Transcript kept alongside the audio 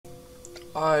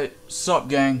Alright, sup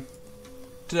gang.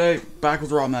 Today, back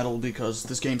with Raw Metal because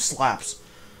this game slaps.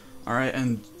 Alright,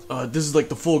 and this is like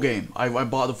the full game. I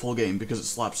bought the full game because it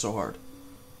slaps so hard.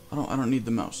 I don't need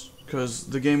the mouse. Because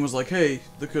the game was like, hey,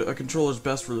 a controller's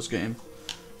best for this game.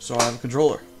 So I have a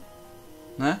controller.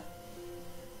 Nah?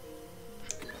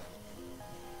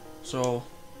 So,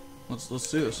 let's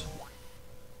do this.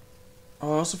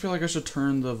 Oh, I also feel like I should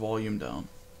turn the volume down.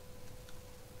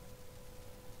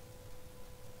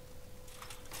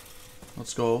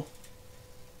 Let's go.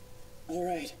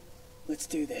 Alright, let's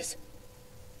do this.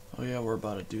 Oh yeah, we're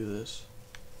about to do this.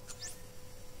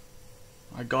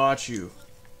 I got you.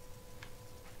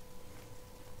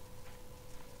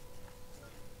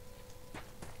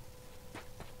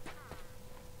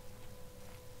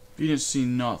 You didn't see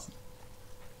nothing.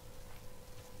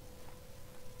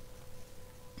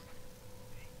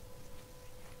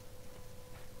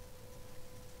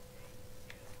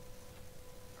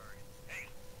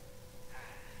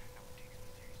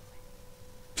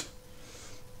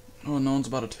 Oh, no one's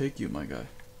about to take you, my guy.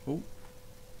 Oh.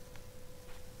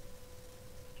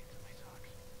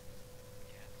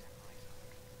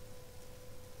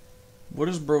 What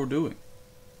is bro doing?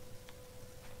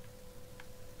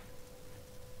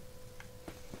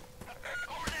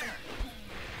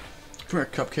 Come here,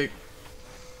 cupcake.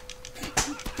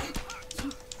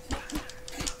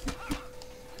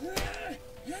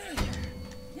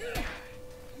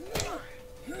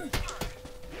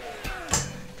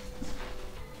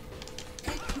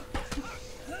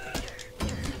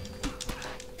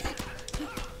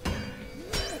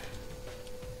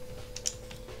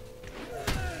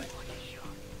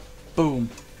 Boom.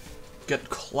 Get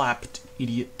clapped,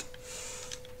 idiot.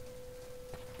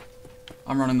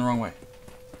 I'm running the wrong way.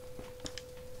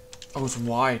 Oh, it's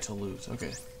Y to lose.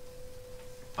 Okay.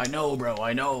 I know, bro.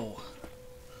 I know.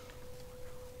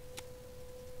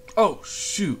 Oh,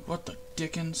 shoot. What the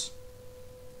dickens?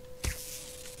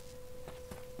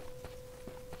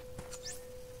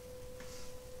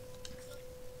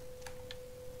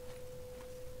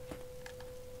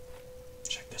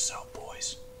 Check this out,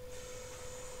 boys.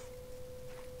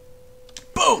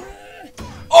 Boom!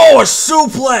 Oh, a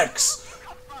suplex!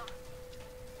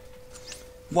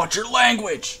 Watch your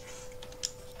language!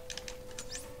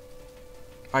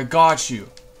 I got you.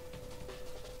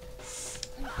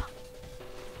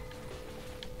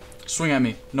 Swing at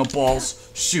me. No balls.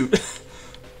 Shoot. That's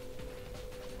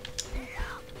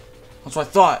what I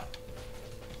thought.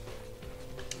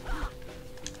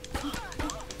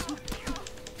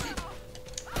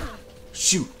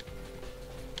 Shoot.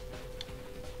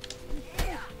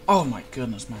 Oh my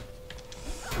goodness, man.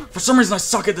 For some reason I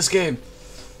suck at this game.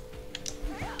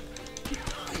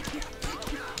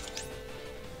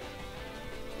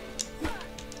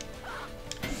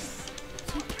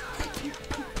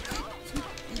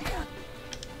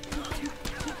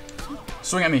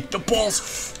 Swing at me. The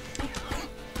balls.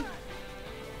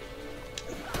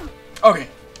 Okay.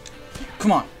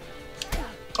 Come on.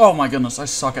 Oh my goodness, I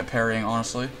suck at parrying,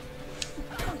 honestly.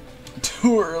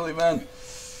 Too early, man.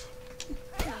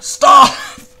 Stop!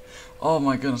 Oh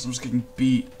my goodness, I'm just getting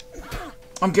beat.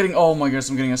 Oh my goodness,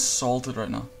 I'm getting assaulted right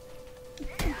now.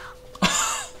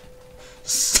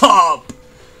 Stop!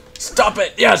 Stop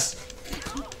it! Yes!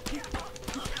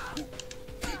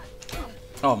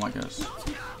 Oh my goodness.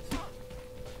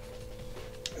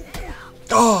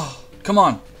 Oh, come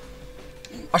on.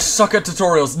 I suck at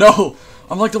tutorials. No!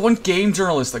 I'm like the one game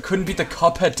journalist that couldn't beat the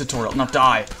Cuphead tutorial. Now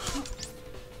die.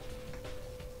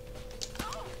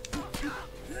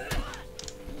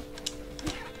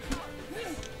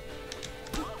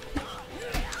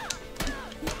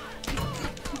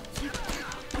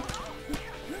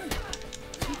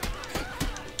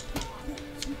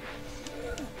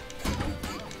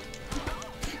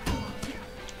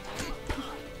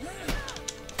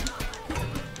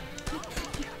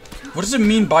 What does it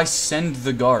mean by send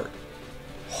the guard?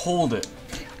 Hold it.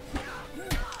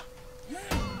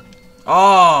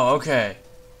 Oh, okay.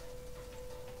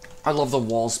 I love the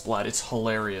wall splat. It's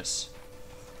hilarious.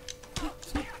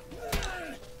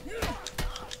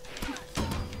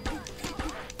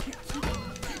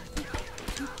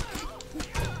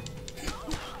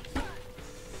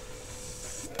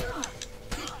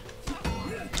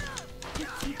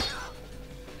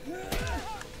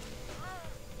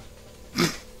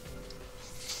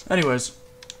 Anyways.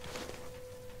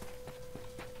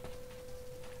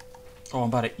 Oh, I'm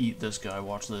about to eat this guy.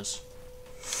 Watch this.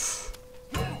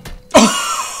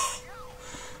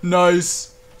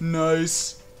 Nice.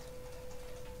 Nice.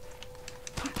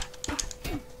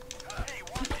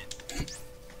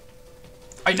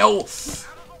 I know.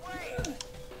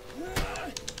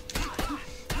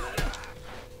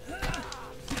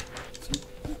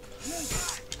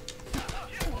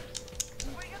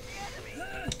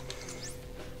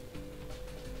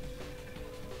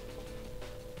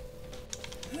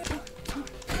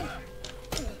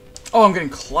 Oh, I'm getting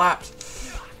clapped.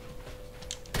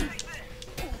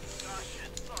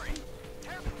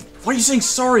 Why are you saying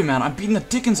sorry, man? I'm beating the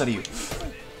dickens out of you.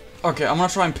 Okay, I'm gonna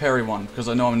try and parry one, because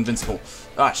I know I'm invincible.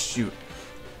 Ah, shoot.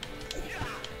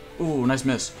 Ooh, nice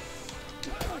miss.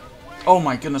 Oh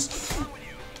my goodness.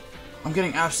 I'm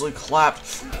getting absolutely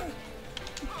clapped.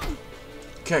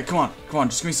 Okay, come on,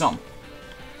 just give me something.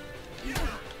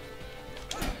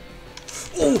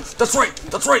 Oh, that's right.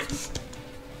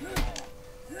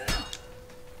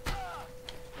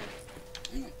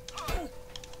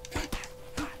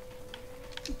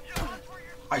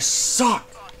 I suck.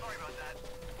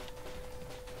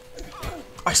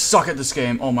 I suck at this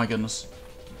game. Oh my goodness.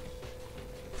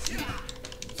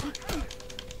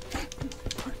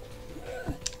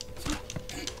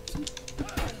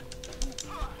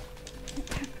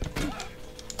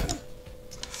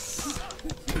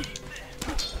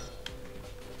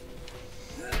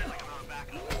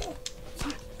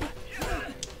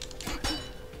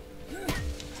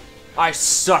 I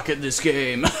suck at this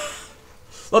game.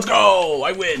 Let's go!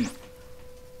 I win!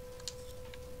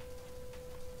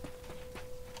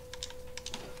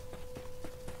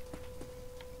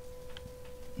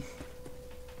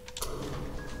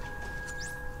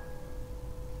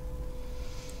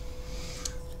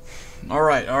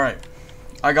 Alright.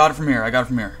 I got it from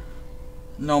here,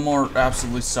 No more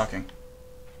absolutely sucking.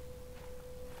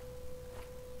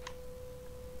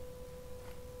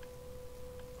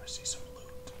 I see some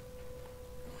loot.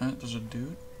 Alright, there's a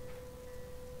dude.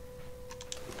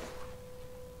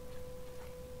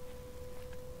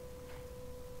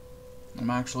 I'm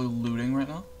actually looting right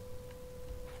now.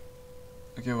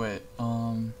 Okay, wait,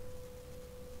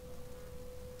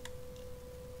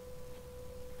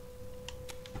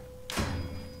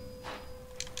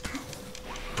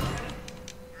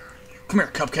 Come here,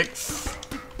 cupcake.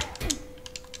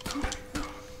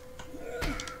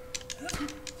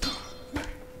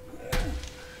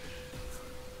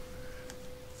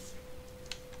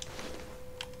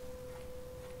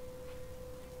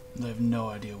 I have no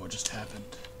idea what just happened.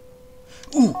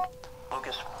 Ooh!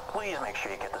 Lucas, please make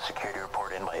sure you get the security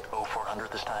report in by 0400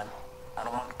 this time. I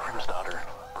don't want Grim's daughter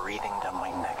breathing down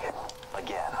my neck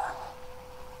again.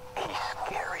 He's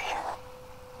scary.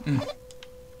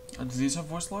 Do these have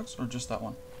voice logs, or just that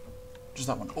one? Just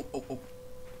that one. Oh.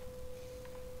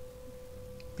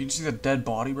 You see the dead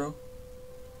body, bro?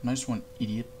 Nice one,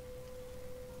 idiot.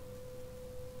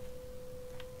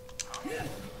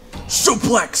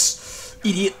 Suplex!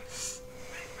 Idiot!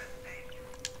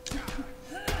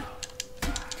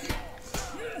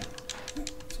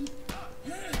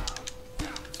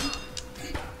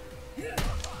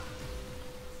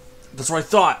 That's what I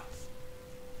thought.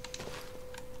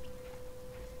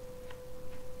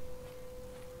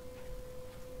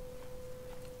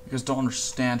 You guys don't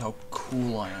understand how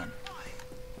cool I am.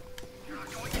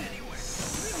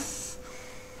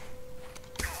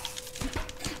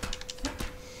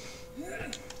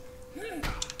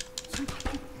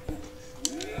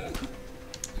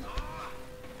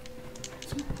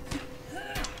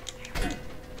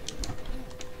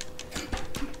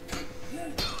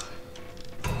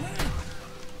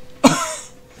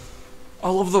 I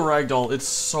love the ragdoll, it's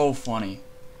so funny.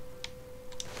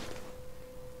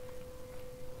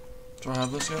 Do I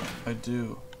have this yet? I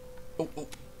do. Oh.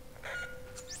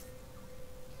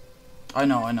 I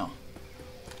know.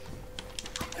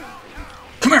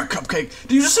 Come here, cupcake!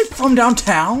 Did you just say from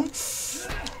downtown?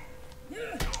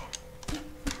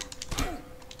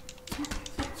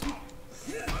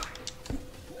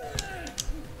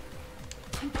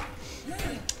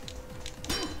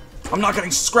 I'm not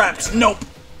getting scraps! Nope!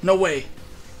 No way!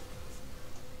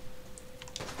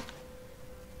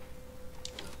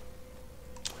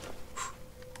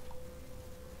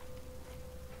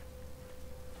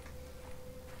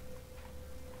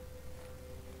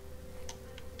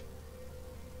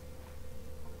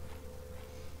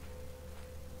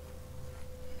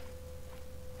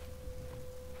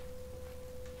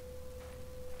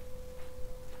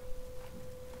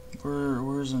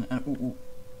 Where's an... Ooh.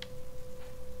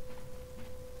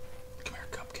 Come here,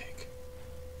 cupcake.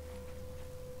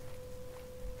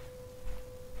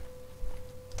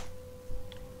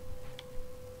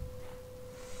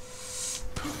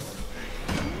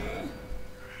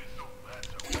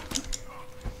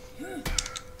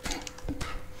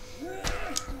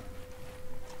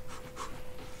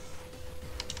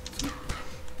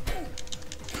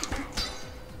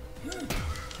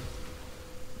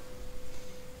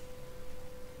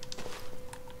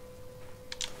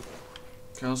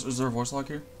 Okay, is there a voice log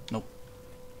here? Nope.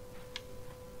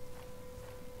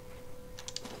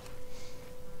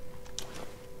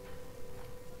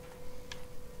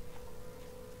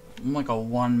 I'm like a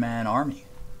one-man army.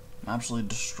 I'm absolutely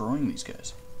destroying these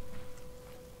guys.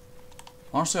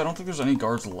 Honestly, I don't think there's any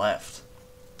guards left.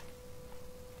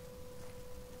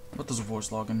 But there's a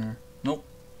voice log in here. Nope.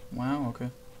 Wow, okay.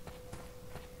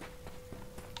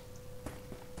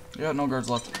 Yeah, no guards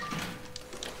left.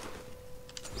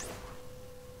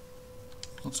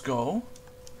 Let's go.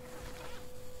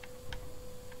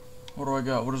 What do I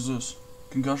got? What is this?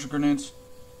 Concussion grenades?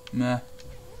 Meh.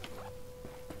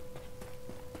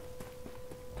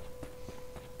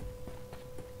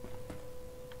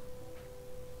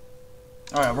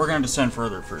 Alright, we're gonna descend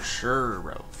further for sure,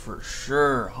 bro. For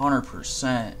sure.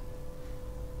 100%.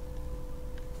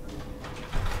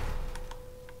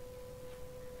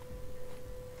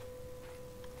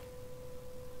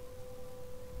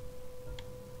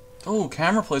 Oh,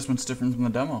 camera placement's different from the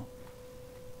demo.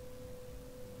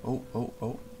 Oh, oh,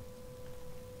 oh.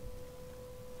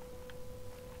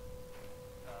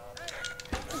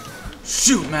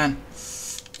 Shoot, man!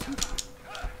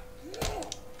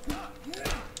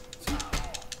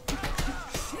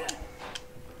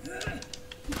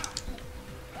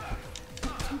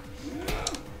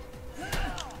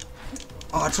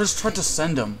 Oh, I just tried to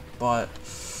send him, but...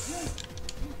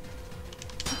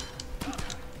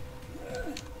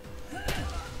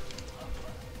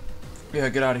 Yeah,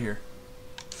 get out of here.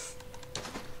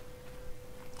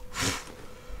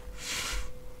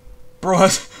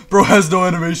 Bro has no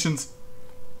animations.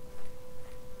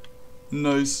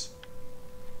 Nice.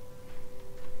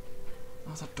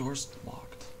 Oh, that door's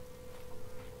locked.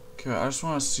 Okay, I just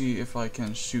want to see if I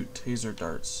can shoot taser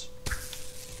darts.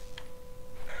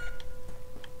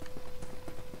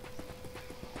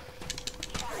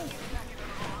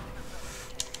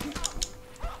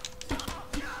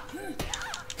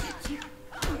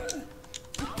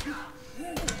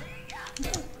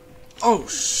 Oh,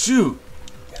 shoot!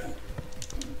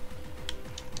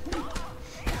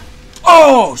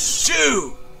 Oh,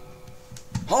 shoot!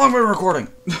 How long have we been recording?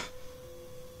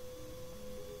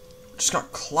 Just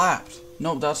got clapped.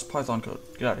 No, that's Python code.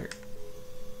 Get out of here.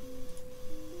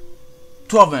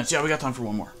 12 minutes. Yeah, we got time for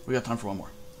one more. We got time for one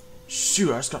more.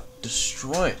 Shoot, I just got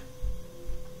destroyed.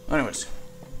 Anyways.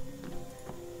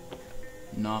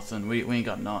 Nothing. We ain't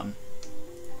got none.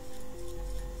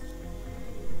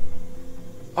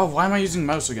 Oh, why am I using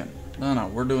mouse again? No,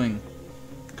 we're doing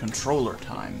controller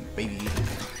time, baby.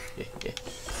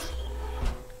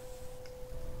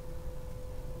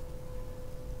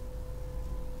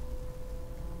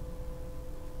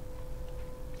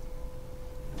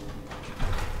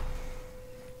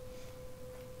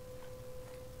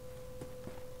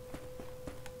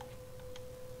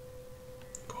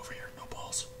 Go over here. No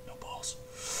balls. No balls.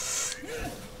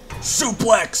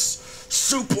 Suplex!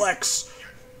 Suplex!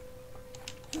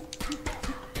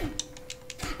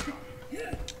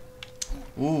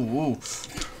 Ooh, ooh.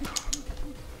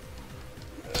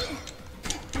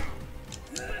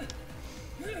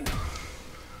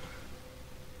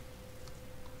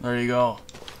 There you go.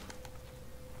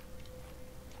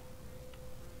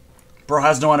 Bro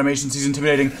has no animations, he's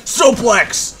intimidating.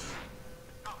 Suplex!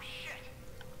 Oh, shit.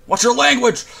 Watch your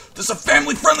language! This is a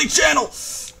family-friendly channel!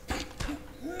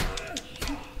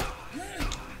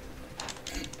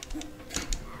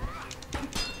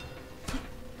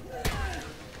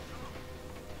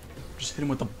 Just hit him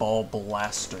with the ball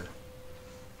blaster.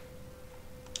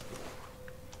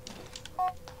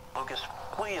 Lucas,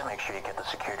 please make sure you get the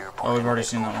security report. Oh, we've already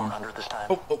seen that one. This time.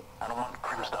 Oh, oh. I don't want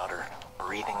Crim's daughter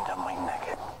breathing down my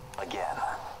neck again.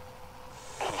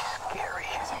 He's scary.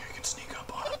 I think I can sneak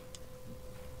up on him.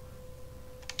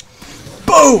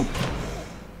 Boom!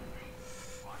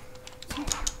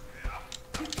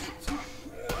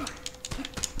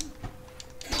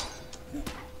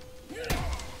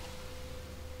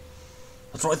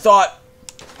 That's what I thought.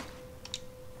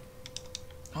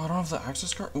 Oh, I don't have the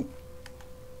access card. Ooh.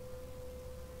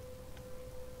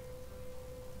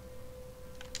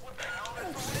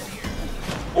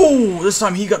 Oh, this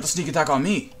time he got the sneak attack on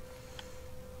me.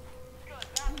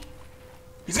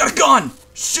 He's got a gun!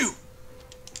 Shoot!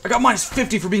 I got minus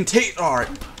 50 for being alright.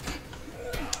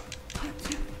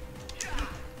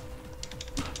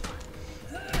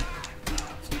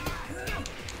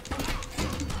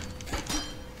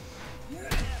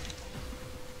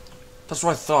 That's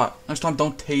what I thought. Next time,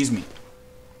 don't tase me.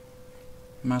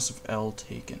 Massive L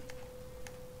taken.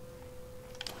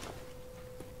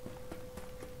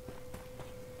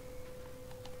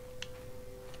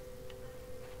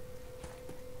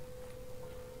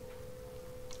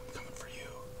 I'm coming for you.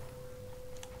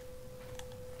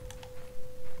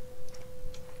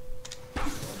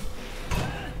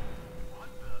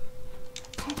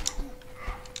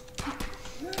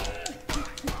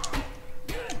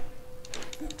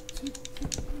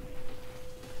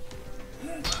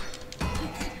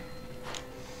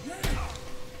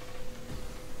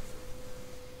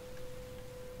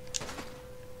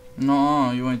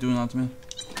 doing that to me?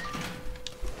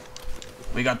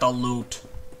 We got the loot.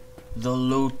 The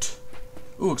loot.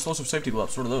 Ooh, explosive safety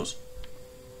gloves. What are those?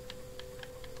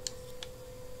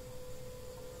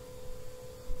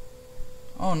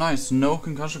 Oh, nice. No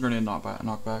concussion grenade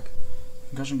knockback.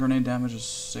 Concussion grenade damage is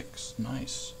 6.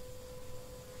 Nice.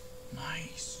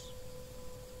 Nice.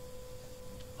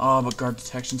 Oh, but guard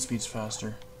detection speed's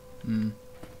faster.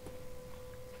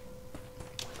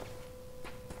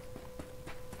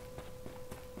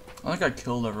 I think I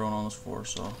killed everyone on this floor,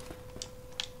 so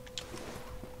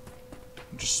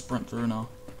just sprint through now.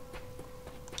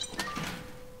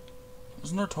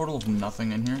 Isn't there a total of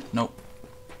nothing in here? Nope.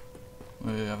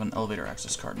 We have an elevator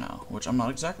access card now, which I'm not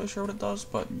exactly sure what it does,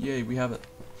 but yay, we have it.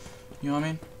 You know what I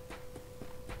mean?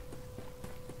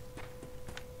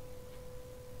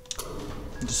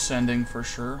 Descending for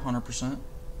sure, 100%.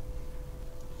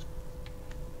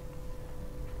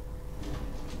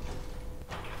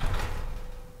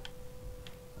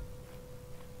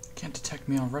 Can't detect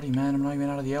me already, man. I'm not even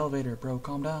out of the elevator, bro.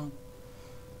 Calm down.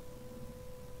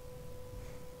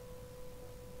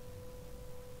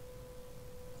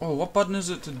 Oh, what button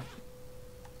is it to...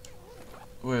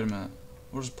 Wait a minute.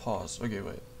 What is pause? Okay,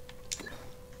 wait.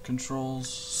 Controls...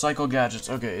 Cycle gadgets.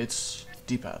 Okay, it's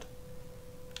D-pad.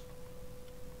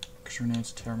 Concussion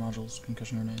grenades, terror modules,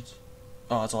 concussion grenades.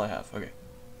 Oh, that's all I have. Okay.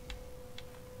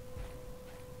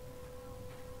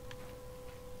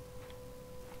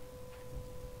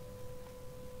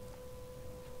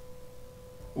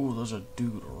 Ooh, there's a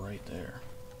dude right there.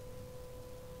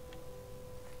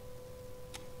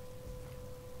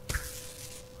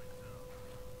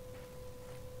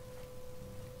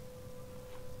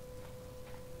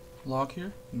 Log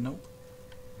here? Nope.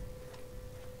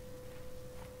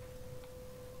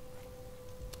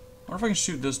 I wonder if I can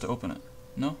shoot this to open it.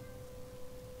 No?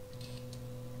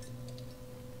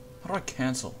 How do I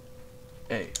cancel?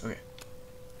 A, okay.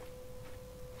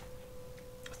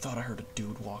 I thought I heard a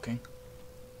dude walking.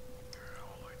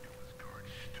 All I do is guard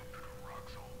stupid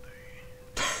rocks all day.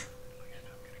 At least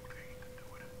I'm getting paid to do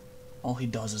it. All he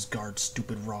does is guard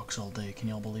stupid rocks all day. Can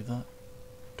y'all believe that?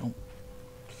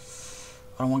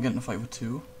 I don't want to get in a fight with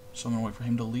two, so I'm gonna wait for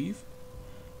him to leave.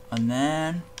 And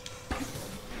then...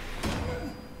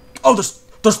 Oh, there's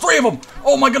 3 of them!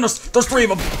 Oh my goodness! There's 3 of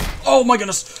them! Oh my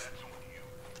goodness!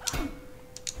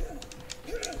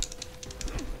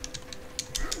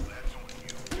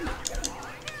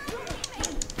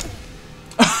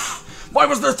 Why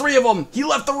was there 3 of them? He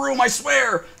left the room, I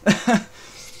swear!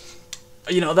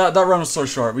 You know, that run was so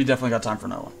short. We definitely got time for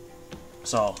another one.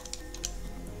 So...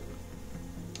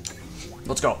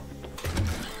 Let's go.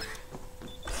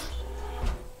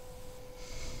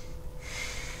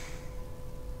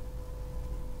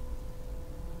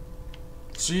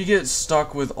 So you get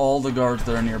stuck with all the guards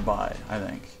that are nearby, I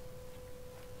think.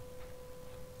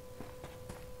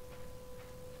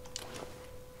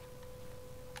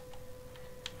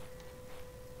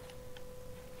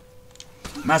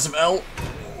 Massive L.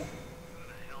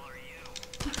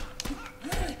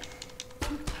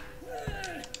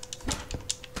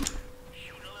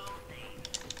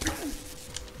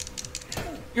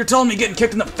 You're telling me getting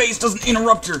kicked in the face doesn't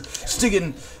interrupt your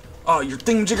sticking, your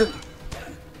thingamajigger?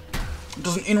 It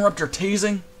doesn't interrupt your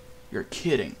tasing? You're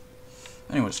kidding.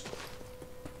 Anyways.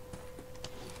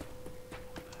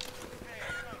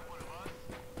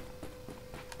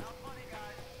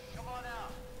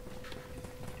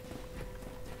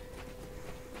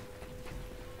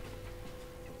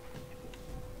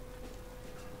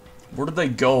 Where did they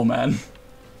go, man?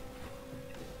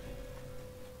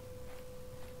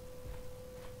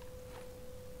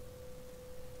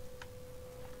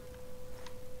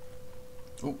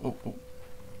 Oh, oh, oh.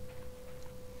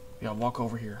 Yeah, walk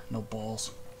over here. No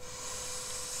balls.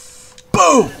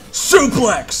 Boom!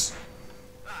 Suplex!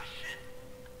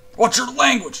 What's your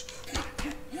language?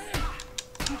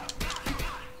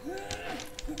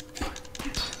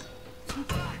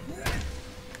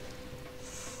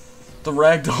 The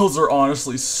ragdolls are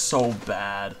honestly so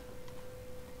bad.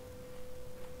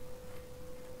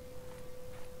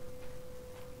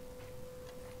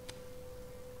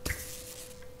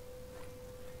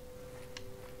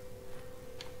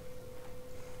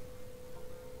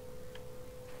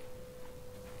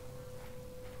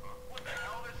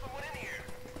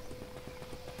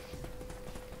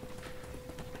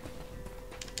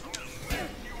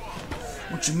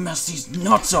 Won't you mess these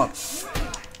nuts up?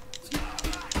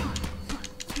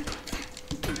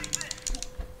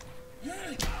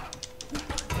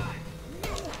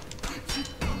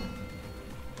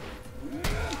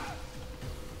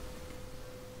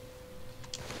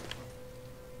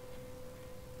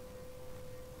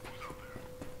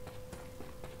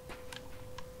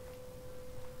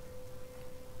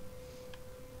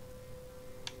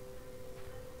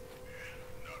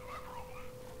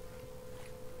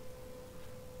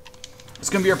 It's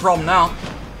gonna be a problem now.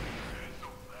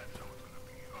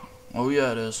 Oh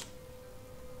yeah, it is.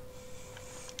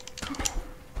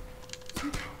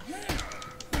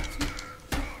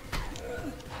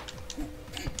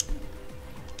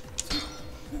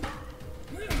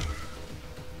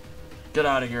 Get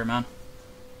out of here, man.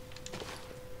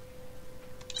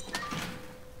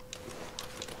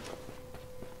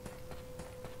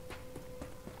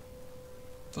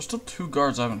 There's still 2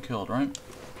 guards I haven't killed, right?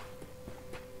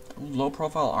 Ooh, low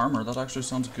profile armor, that actually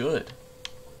sounds good.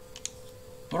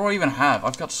 What do I even have?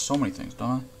 I've got so many things,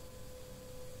 don't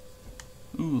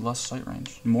I? Ooh, less sight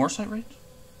range. More sight range?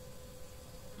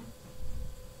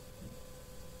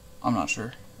 I'm not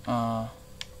sure. What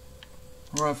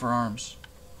do I have for arms?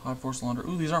 High force launcher.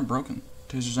 Ooh, these aren't broken.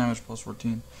 Taser damage plus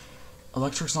 14.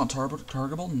 Electric's not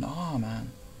targetable? Nah,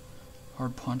 man.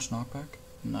 Hard punch knockback.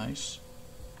 Nice.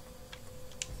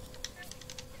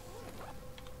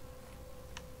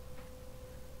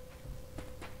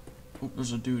 Oh,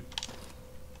 there's a dude.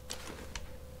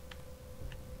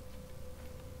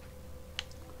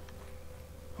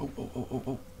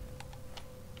 Oh.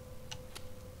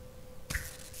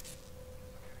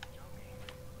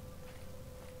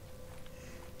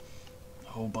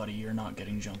 Oh, buddy, you're not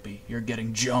getting jumpy. You're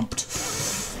getting jumped.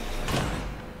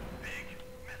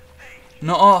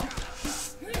 Nuh-uh.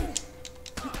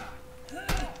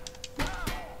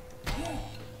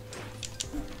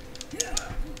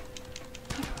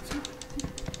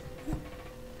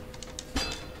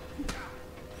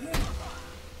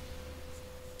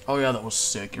 Oh yeah, that was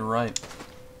sick, you're right.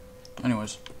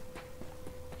 Anyways.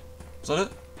 Is that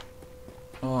it?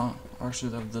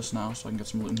 Actually I have this now, so I can get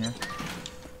some loot in here.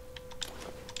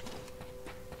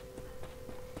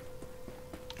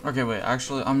 Okay, wait,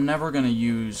 actually, I'm never gonna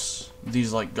use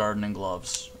these, like, gardening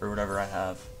gloves, or whatever I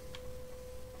have.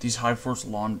 These high force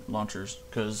launchers,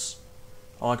 because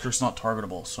electric's not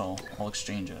targetable, so I'll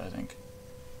exchange it, I think.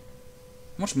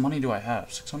 How much money do I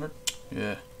have? 600?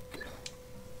 Yeah.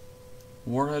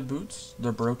 Warhead boots?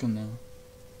 They're broken though.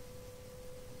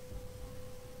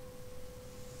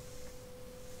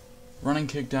 Running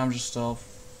kick damages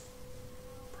stealth.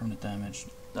 Permanent damage.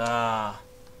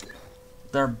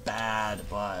 They're bad,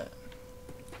 but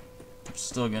I'm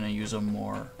still gonna use them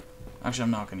more. Actually,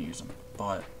 I'm not gonna use them,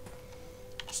 but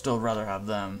still rather have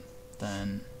them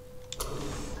than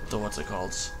the what's it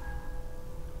called?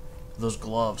 Those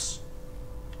gloves.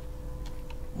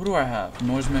 What do I have?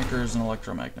 Noisemakers and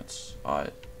electromagnets.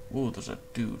 Ooh, there's a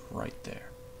dude right there.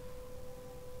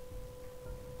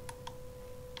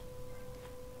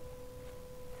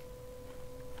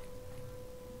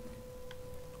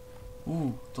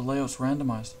 Ooh, the layout's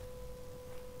randomized.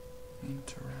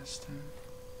 Interesting.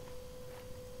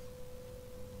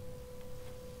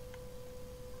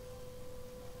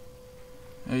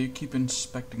 Yeah, you keep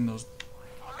inspecting those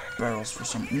barrels for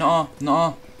some. Nah.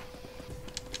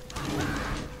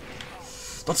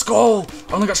 Let's go!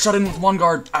 I only got shut in with 1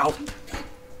 guard. Ow.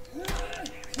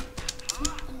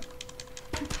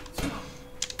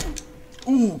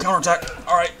 Ooh, counterattack.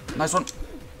 Alright, nice one.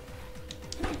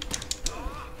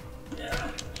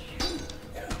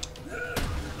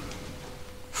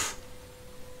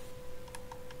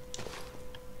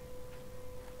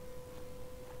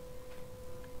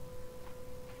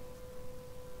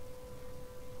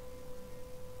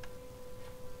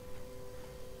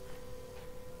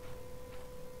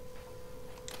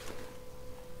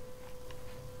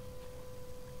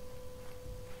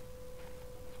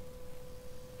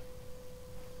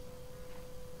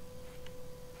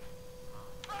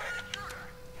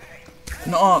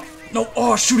 No,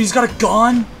 oh shoot, he's got a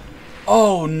gun?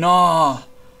 Oh, nah.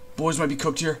 Boys might be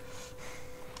cooked here.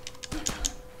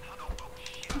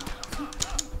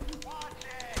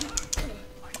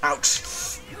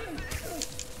 Ouch.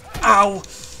 Ow.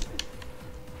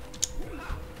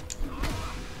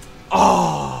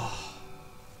 Oh.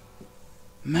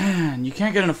 Man, you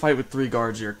can't get in a fight with 3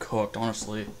 guards, you're cooked,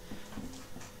 honestly.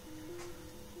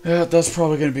 Yeah, that's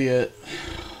probably gonna be it.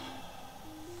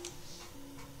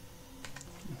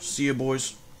 See ya,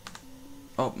 boys.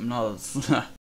 Oh, no, that's